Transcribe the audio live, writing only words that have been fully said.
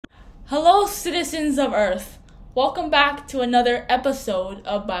Hello, citizens of Earth. Welcome back to another episode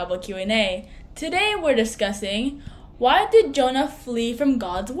of Bible Q&A. Today we're discussing, why did Jonah flee from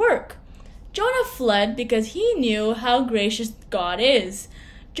God's work? Jonah fled because he knew how gracious God is.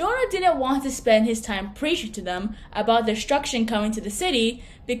 Jonah didn't want to spend his time preaching to them about destruction coming to the city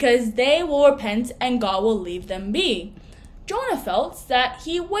because they will repent and God will leave them be. Jonah felt that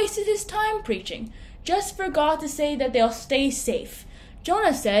he wasted his time preaching just for God to say that they'll stay safe.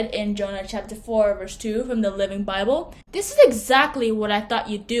 Jonah said in Jonah chapter 4 verse 2 from the Living Bible, "This is exactly what I thought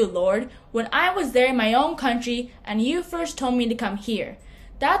you'd do, Lord, when I was there in my own country and you first told me to come here.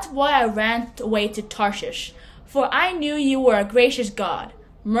 That's why I ran away to Tarshish, for I knew you were a gracious God,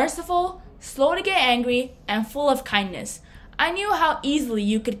 merciful, slow to get angry, and full of kindness. I knew how easily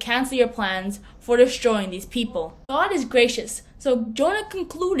you could cancel your plans for destroying these people." God is gracious, so Jonah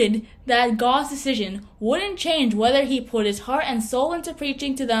concluded that God's decision wouldn't change whether he put his heart and soul into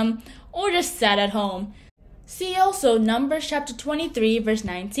preaching to them or just sat at home. See also Numbers chapter 23 verse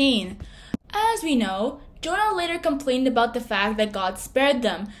 19. As we know, Jonah later complained about the fact that God spared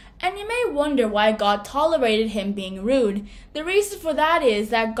them, and you may wonder why God tolerated him being rude. The reason for that is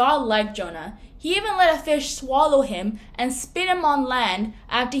that God liked Jonah. He even let a fish swallow him and spit him on land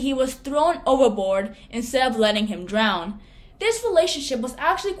after he was thrown overboard instead of letting him drown. This relationship was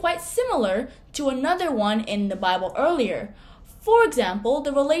actually quite similar to another one in the Bible earlier. For example,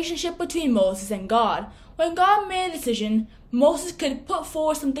 the relationship between Moses and God. When God made a decision, Moses could put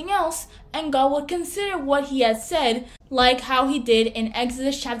forward something else and God would consider what he had said, like how he did in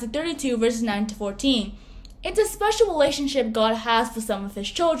Exodus chapter 32 verses 9 to 14. It's a special relationship God has for some of his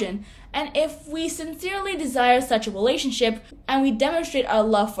children, and if we sincerely desire such a relationship and we demonstrate our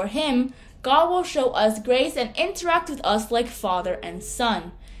love for him, God will show us grace and interact with us like father and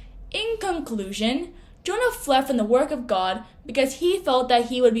son. In conclusion, Jonah fled from the work of God because he felt that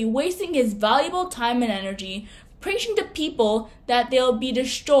he would be wasting his valuable time and energy preaching to people that they'll be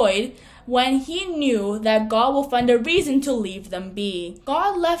destroyed when he knew that God will find a reason to leave them be.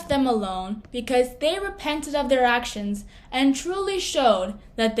 God left them alone because they repented of their actions and truly showed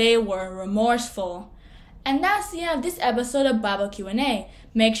that they were remorseful. And that's the end of this episode of Bible Q&A.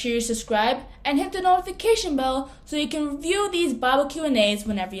 Make sure you subscribe and hit the notification bell so you can review these Bible Q&As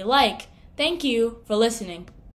whenever you like. Thank you for listening.